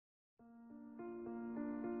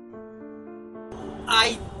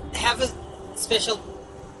I have a special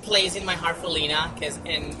place in my heart for Lina,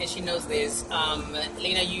 and she knows this.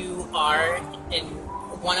 Lina, you are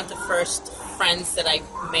one of the first friends that I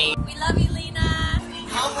made. We love you, Lina.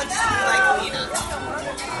 How much do you like Lina?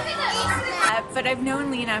 But I've known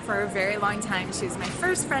Lina for a very long time. She was my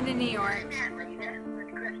first friend in New York.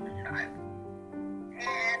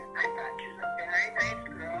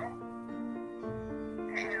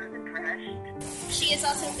 She has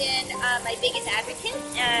also been my biggest advocate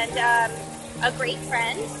and a great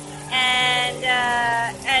friend, and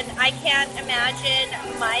I can't imagine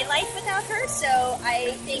my life without her. So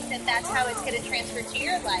I think that that's how it's going to transfer to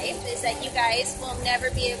your life, is that you guys will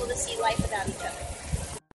never be able to see life without each other.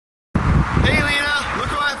 Hey Lina, look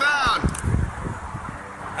who I found!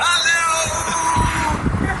 Hello!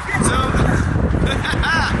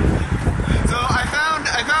 So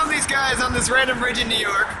I found these guys on this random bridge in New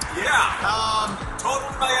York. Yeah.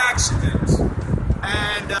 Totally by accident.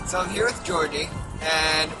 And so I'm here with Georgie,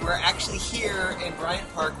 and we're actually here in Bryant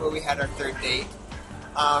Park where we had our third date.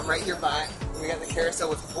 Right here by, we got the carousel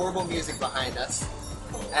with horrible music behind us.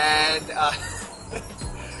 And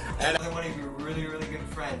and I want to be really, really good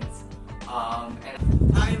friends.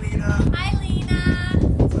 And hi Lina. Hi, Lina.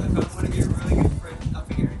 So I found one of your really good friends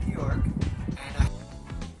up here in New York. And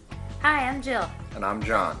Hi, I'm Jill. And I'm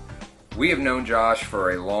John. We have known Josh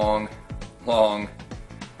for a long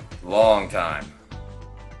time.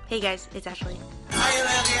 Hey guys, it's Ashley. hi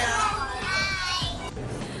Olivia.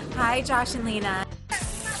 Hi, Josh and Lina.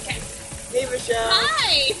 Hey Michelle.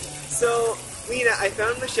 Hi. So Lina, I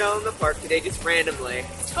found Michelle in the park today just randomly.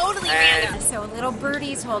 Totally And- random. So little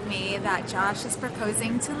birdie told me that Josh is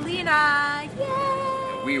proposing to Lina.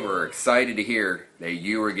 Yay! We were excited to hear that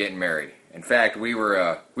you were getting married. In fact, we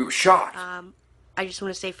were shocked. I just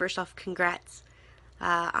want to say first off, congrats.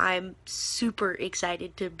 I'm super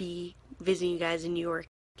excited to be visiting you guys in New York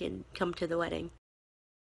and come to the wedding.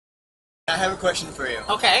 I have a question for you.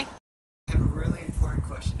 Okay. I have a really important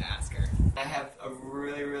question to ask her. I have a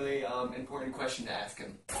really, really important question to ask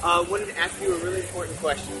him. Wanted to ask you a really important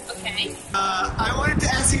question. Okay. I wanted to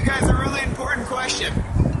ask you guys a really important question.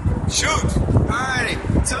 Shoot. Alrighty.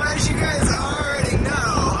 So as you guys already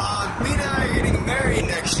know, Lina and I are getting married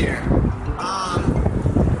next year.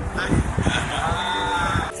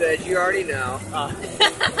 So as you already know, Huh?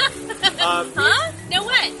 No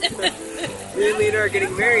what? me and Lina are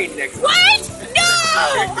getting married next month. What? No!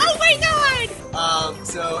 Oh my god!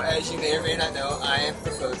 So as you may or may not know, I am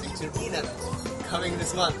proposing to Lina coming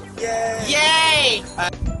this month. Yay! Yay!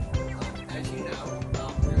 As you know,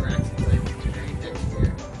 we were actually planning to get married next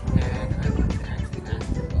year, and I wanted to actually ask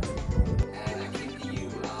your blessing. And I came to you,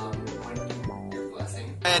 wanted to get your blessing.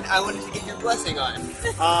 And I wanted to get your blessing on it.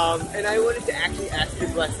 And I wanted to actually ask your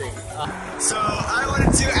blessing. So I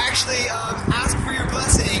wanted to actually ask for your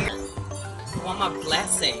blessing. You want my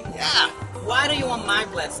blessing? Yeah. Why do you want my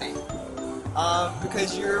blessing?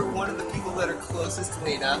 Because you're one of the people that are closest to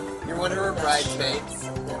Lina. You're one of her bridesmaids.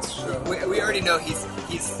 That's true. We already know he's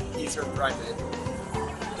her bridesmaid.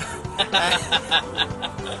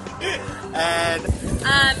 And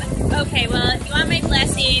Okay, well, if you want my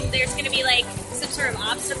blessing, there's going to be like some sort of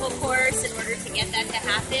obstacle course in order to get that to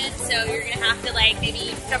happen. So you're going to have to like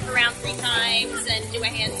maybe jump around 3 times and do a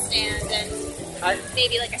handstand and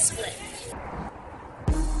maybe like a split.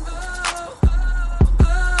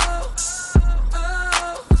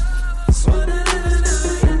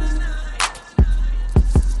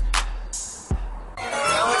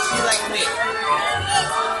 how much do you like me?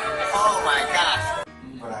 Oh my gosh.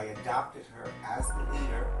 But I adopted her as the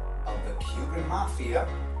leader of the Cuban Mafia.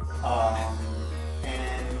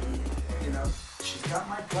 And, you know, she's got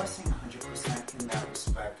my blessing 100% in that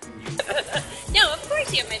respect. And you No, of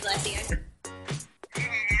course you have my blessing.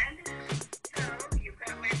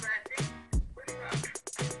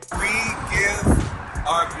 We give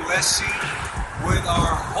our blessing with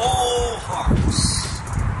our whole hearts.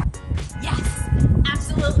 Yes,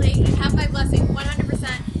 absolutely. You have my blessing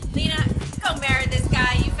 100%. Lina, go marry this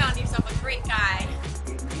guy. You found yourself a great guy.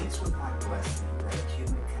 It means with my blessing that you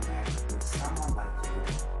can connect with someone like you,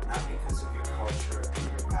 not because of your culture and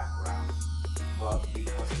your background, but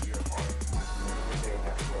because of your heart. And at the end of the day,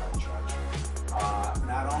 that's what I judge.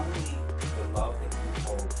 Not only the love that you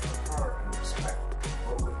hold for her and respect,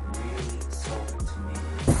 but what really sold it to me.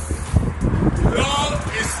 Love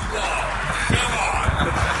is love. Come on.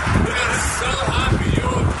 We are so happy you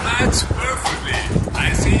match perfectly.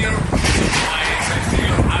 I see your surprise. I see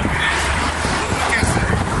your happiness. What we can say?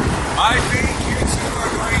 I think you two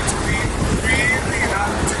are going to be really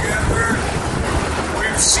happy together.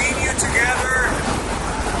 We've seen you together.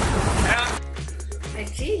 And I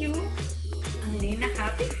see you, Lina.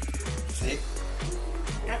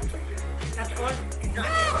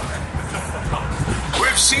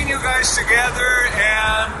 guys together,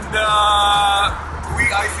 and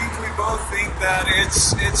I think we both think that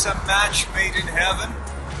it's a match made in heaven.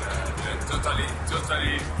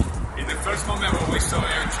 Totally. In the first moment when we saw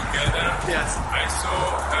you together, Yes. I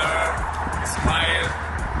saw her smile,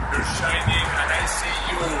 her shining, and I see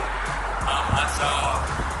you as a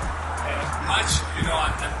match,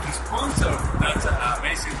 and responsible for that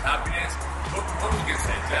amazing happiness. What we can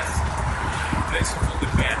say, just place for the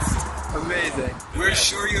best. Amazing. We're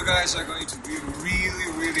sure you guys are going to be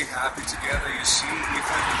really, really happy together. You see,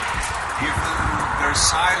 even there's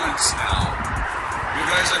silence now. You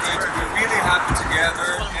guys are going to be really happy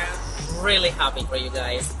together. And Really happy for you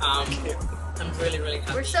guys. I'm really, really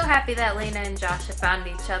happy. We're so happy that Lina and Josh have found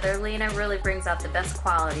each other. Lina really brings out the best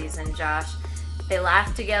qualities in Josh. They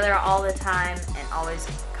laugh together all the time and always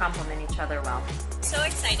compliment each other well. So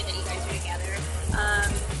excited that you guys are together.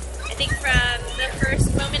 I think from the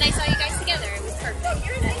first moment I saw you guys together, it was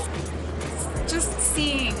perfect. Just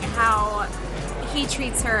seeing how he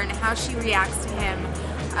treats her and how she reacts to him,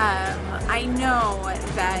 I know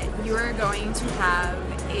that you're going to have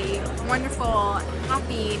a wonderful,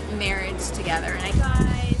 happy marriage together. And You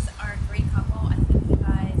guys are a great couple. I think you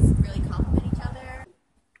guys really complement each other.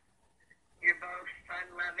 You're both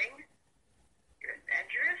fun-loving, you're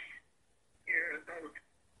adventurous, you're both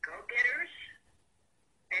go-getters,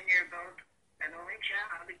 and you're both an only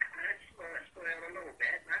child who kind of spoiled a little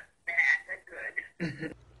bit. Not bad, but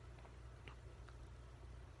good.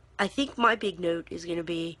 I think my big note is going to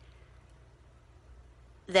be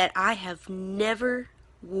that I have never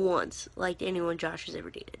once liked anyone Josh has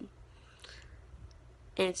ever dated.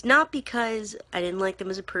 And it's not because I didn't like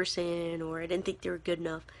them as a person or I didn't think they were good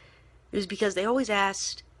enough. It was because they always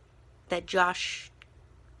asked that Josh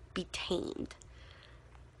be tamed.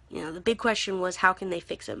 The big question was, how can they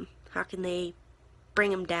fix him? How can they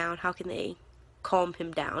bring him down? How can they calm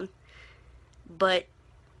him down? But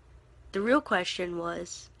the real question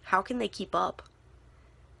was, how can they keep up?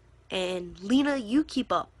 And Lina, you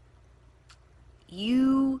keep up.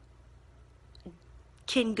 You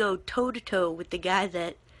can go toe-to-toe with the guy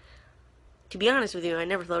that, to be honest with you, I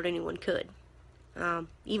never thought anyone could.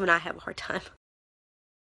 Even I have a hard time.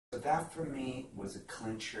 So that for me was a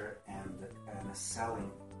clincher and a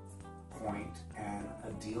selling point and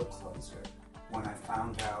a deal closer when I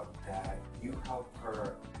found out that you helped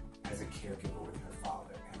her as a caregiver with her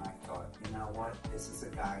father. And I thought, you know what, this is a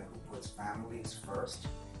guy who puts families first,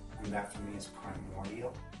 and that for me is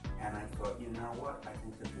primordial. And I thought, you know what, I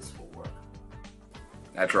think that this will work.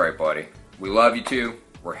 That's right, buddy. We love you too.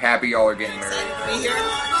 We're happy y'all are getting married. Excited to be here.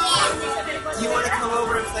 Do you want to come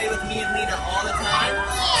over and play with me and Lina all the time?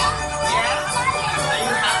 Yeah? Are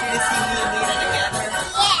you happy to see me and Lina together?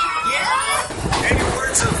 Yeah! any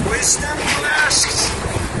words of wisdom, you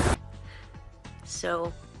asked?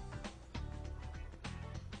 So,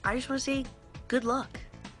 I just want to say good luck.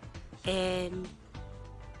 And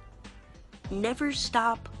never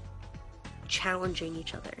stop challenging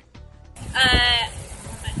each other.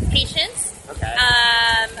 Patience. Okay.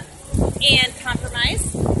 And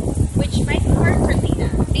compromise, which might be hard for Lina.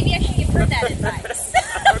 Maybe I should give her that advice.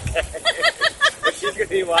 Okay. But she's going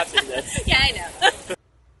to be watching this. Yeah, I know.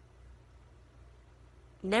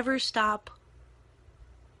 Never stop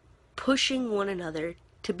pushing one another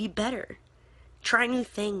to be better. Try new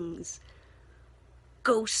things.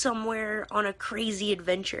 Go somewhere on a crazy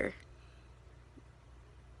adventure.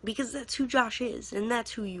 Because that's who Josh is, and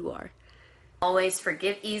that's who you are. Always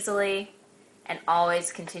forgive easily, and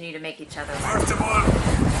always continue to make each other laugh. First of all,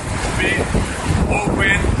 be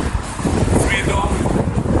open, freedom,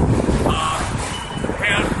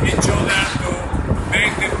 help each other to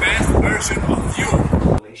make the best version of you.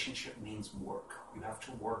 Relationship means work. You have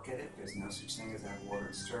to work at it. There's no such thing as that water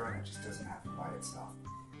and stir, and it just doesn't happen by itself.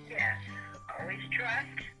 Yes, always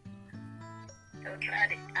trust. Don't try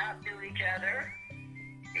to outdo each other.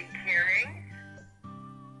 Be caring.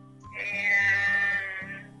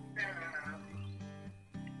 And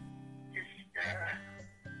just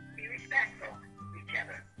be respectful of each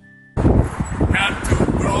other. Have to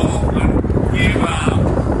grow and give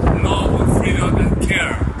love and freedom and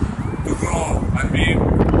care to grow and be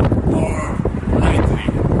more lively.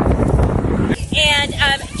 And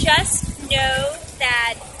just know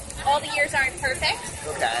that all the years aren't perfect.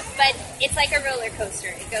 Okay. But it's like a roller coaster.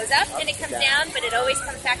 It goes up and it comes down, but it always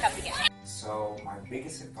comes back up again. So my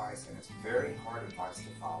biggest advice, and it's very hard advice to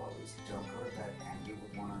follow, is don't go to bed angry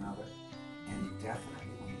with one another. And definitely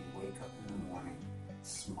when you wake up in the morning,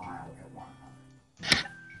 smile at one another.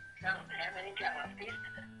 Don't have any jealousies.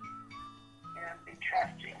 And be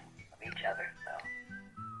trusting of each other. So.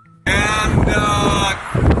 And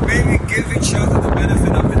maybe give each other the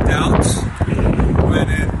benefit of the doubt when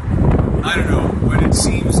when it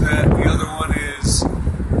seems that the other one is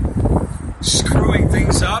screwing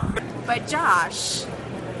things up. But Josh,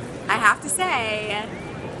 I have to say,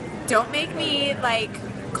 don't make me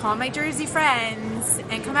call my Jersey friends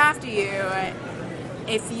and come after you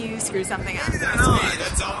if you screw something up. That's me.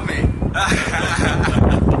 That's all me.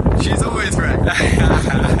 She's always right.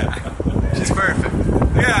 She's perfect.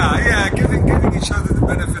 Yeah. Giving each other the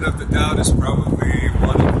benefit of the doubt is probably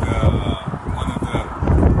one of the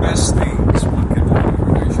best things one can do in a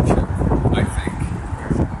relationship, I think.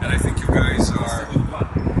 And I think you guys are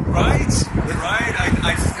right.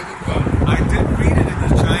 I didn't read it in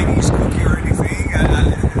the Chinese cookie or anything.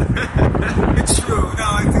 It's true. No,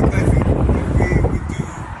 I think we do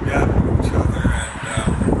each other,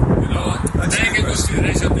 and take into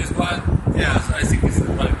consideration this one. Yeah, I think it's the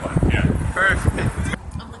right one. Yeah, perfect.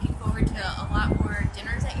 I'm looking forward to a lot more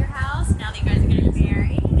dinners at your house now that you guys are going to be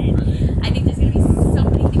married. I think there's going to be so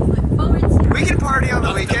many things to look forward to. We can party on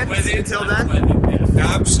the weekend. Until then.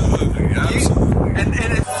 Absolutely. And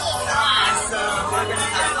We're gonna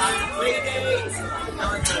have lots of play dates. And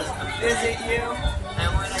we're gonna come visit you. And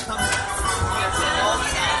we're gonna come get some all the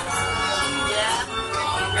time. Yeah.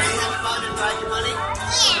 Ready to have fun and ride your money?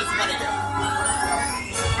 What's money do?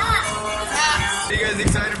 Are you guys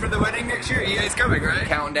excited for the wedding next year? You guys coming, right?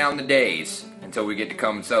 Counting down the days until we get to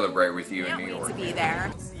come and celebrate with you in New Can't wait York. to be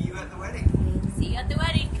there. see you at the wedding. See you at the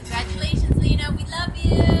wedding. Congratulations, Lina. We love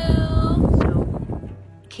you. So,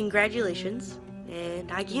 congratulations,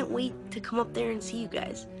 and I can't wait to come up there and see you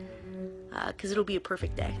guys, because it'll be a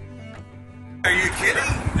perfect day. Are you kidding?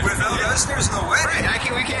 Without us, there's no wedding.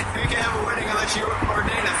 Right, we can't have a wedding unless you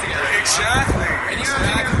ordain us together. Exactly. And you have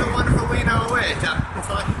to give the wonderful Lina away.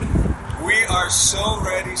 We are so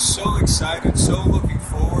ready, so excited, so looking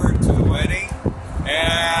forward to the wedding,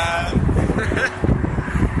 and we're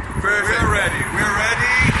ready. We're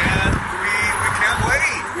ready, and we can't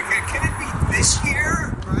wait. Can it be this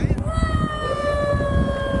year? Right?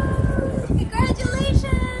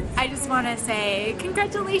 Congratulations. I just want to say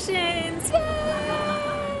congratulations.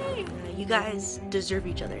 Yay! You guys deserve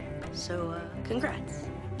each other, so congrats.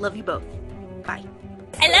 Love you both. Bye.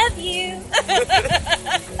 I love you.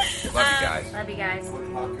 Love you guys. Love you guys.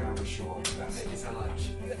 Thank you so much.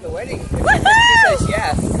 The wedding. Woohoo! She says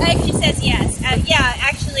yes. If she says yes. Yeah,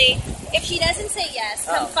 actually, if she doesn't say yes,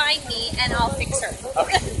 come find me and I'll fix her.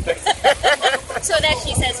 Okay. So that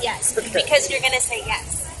she says yes. Because you're going to say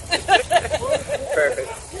yes.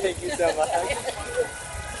 Perfect. Thank you so much.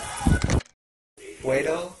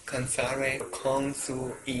 Puedo casarme con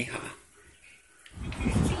su hija.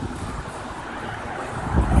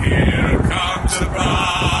 Here comes the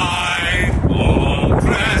bride, all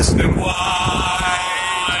dressed in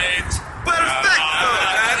white. Perfecto!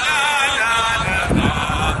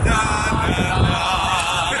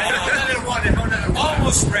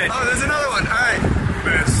 Almost ready. Oh, there's another one. All right.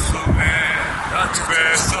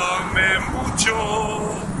 Bésame mucho,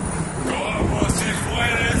 como si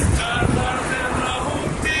fuera esta tarde la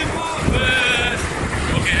última vez.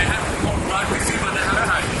 Okay, I have more practice even than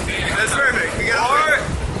halftime. That's perfect. You got it.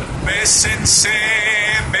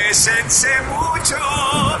 Bésense mucho.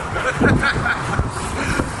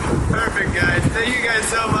 Perfect, guys. Thank you guys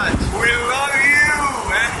so much. We love